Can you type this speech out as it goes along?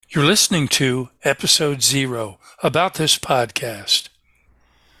You're listening to Episode 0 about this podcast.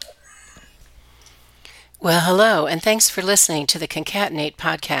 Well, hello, and thanks for listening to the Concatenate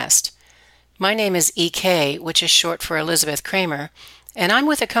podcast. My name is EK, which is short for Elizabeth Kramer, and I'm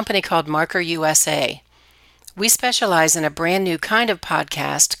with a company called Marker USA. We specialize in a brand new kind of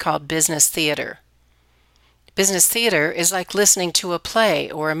podcast called business theater. Business theater is like listening to a play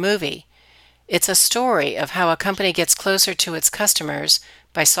or a movie. It's a story of how a company gets closer to its customers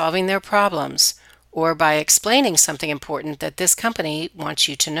by solving their problems or by explaining something important that this company wants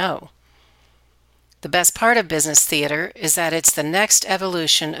you to know. The best part of business theater is that it's the next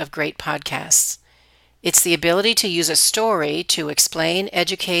evolution of great podcasts. It's the ability to use a story to explain,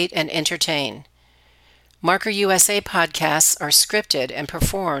 educate, and entertain. Marker USA podcasts are scripted and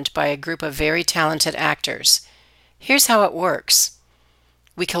performed by a group of very talented actors. Here's how it works.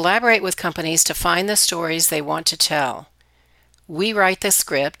 We collaborate with companies to find the stories they want to tell. We write the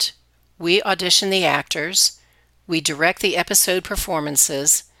script, we audition the actors, we direct the episode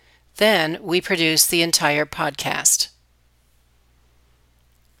performances, then we produce the entire podcast.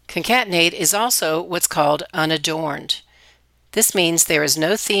 Concatenate is also what's called unadorned. This means there is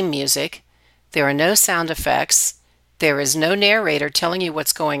no theme music, there are no sound effects, there is no narrator telling you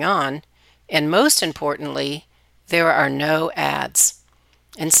what's going on, and most importantly, there are no ads.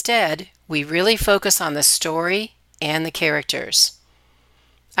 Instead, we really focus on the story and the characters.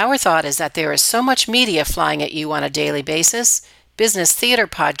 Our thought is that there is so much media flying at you on a daily basis. Business theater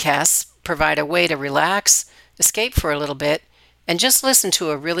podcasts provide a way to relax, escape for a little bit, and just listen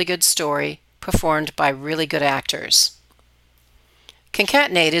to a really good story performed by really good actors.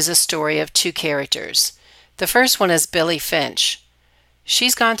 Concatenate is a story of two characters. The first one is Billy Finch.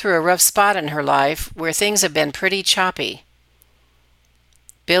 She's gone through a rough spot in her life where things have been pretty choppy.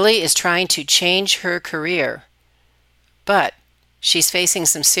 Billy is trying to change her career, but she's facing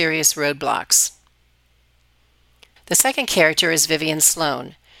some serious roadblocks. The second character is Vivian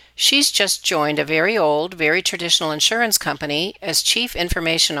Sloan. She's just joined a very old, very traditional insurance company as Chief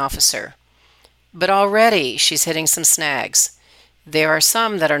Information Officer. But already she's hitting some snags. There are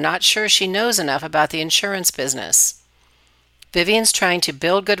some that are not sure she knows enough about the insurance business. Vivian's trying to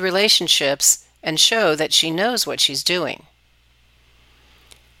build good relationships and show that she knows what she's doing.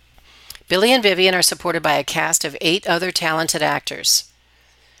 Billy and Vivian are supported by a cast of 8 other talented actors.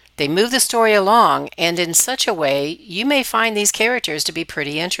 They move the story along, and in such a way, you may find these characters to be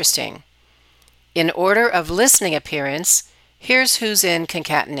pretty interesting. In order of listening appearance, here's who's in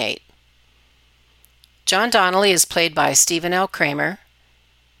Concatenate. John Donnelly is played by Stephen L. Kramer.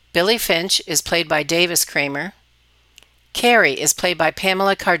 Billy Finch is played by Davis Kramer. Carrie is played by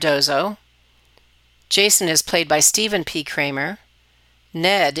Pamela Cardozo. Jason is played by Stephen P. Kramer.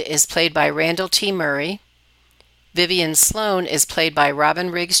 Ned is played by Randall T. Murray. Vivian Sloan is played by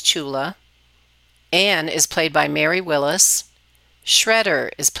Robin Riggs Chula. Anne is played by Mary Willis.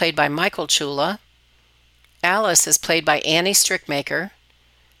 Shredder is played by Michael Chula. Alice is played by Annie Strickmaker.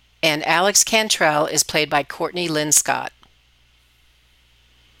 And Alex Cantrell is played by Courtney Lynn Scott.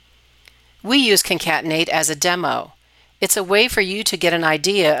 We use Concatenate as a demo. It's a way for you to get an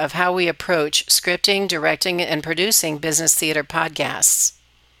idea of how we approach scripting, directing, and producing business theater podcasts.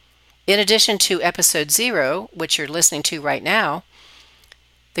 In addition to Episode 0, which you're listening to right now,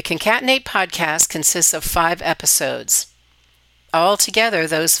 the Concatenate podcast consists of 5 episodes. Altogether,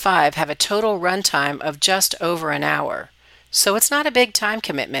 those 5 have a total runtime of just over an hour, so it's not a big time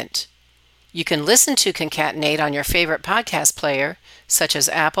commitment. You can listen to Concatenate on your favorite podcast player, such as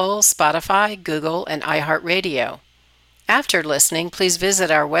Apple, Spotify, Google, and iHeartRadio. After listening, please visit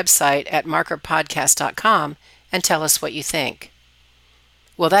our website at markerpodcast.com and tell us what you think.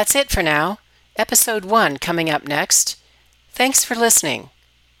 Well, that's it for now. Episode 1 coming up next. Thanks for listening,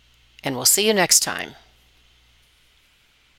 and we'll see you next time.